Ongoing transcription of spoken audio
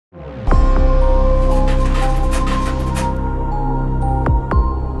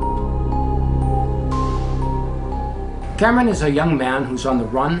Cameron is a young man who's on the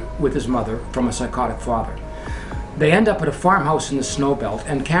run with his mother from a psychotic father. They end up at a farmhouse in the snowbelt,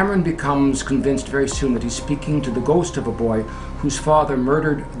 and Cameron becomes convinced very soon that he's speaking to the ghost of a boy whose father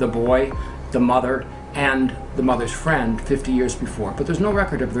murdered the boy, the mother, and the mother's friend 50 years before. But there's no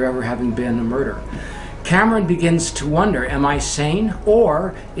record of there ever having been a murder. Cameron begins to wonder, am I sane,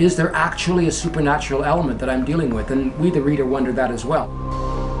 or is there actually a supernatural element that I'm dealing with? And we, the reader, wonder that as well.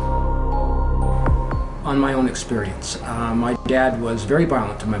 On my own experience, my dad was very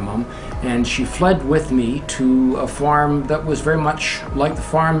violent to my mom, and she fled with me to a farm that was very much like the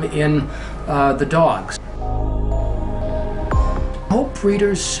farm in The Dogs. I hope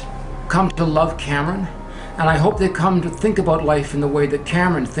readers come to love Cameron, and I hope they come to think about life in the way that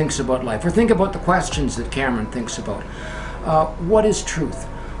Cameron thinks about life, or think about the questions that Cameron thinks about. What is truth?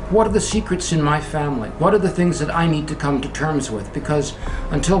 What are the secrets in my family? What are the things that I need to come to terms with? Because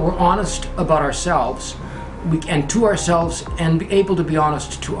until we're honest about ourselves, and to ourselves, and be able to be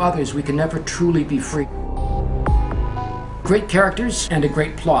honest to others, we can never truly be free. Great characters and a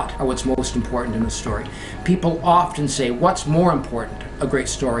great plot are what's most important in a story. People often say, what's more important, a great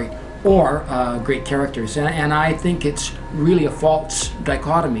story or great characters? And I think it's really a false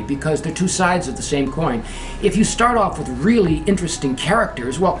dichotomy, because they're two sides of the same coin. If you start off with really interesting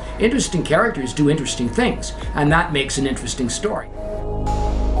characters, well, interesting characters do interesting things, and that makes an interesting story.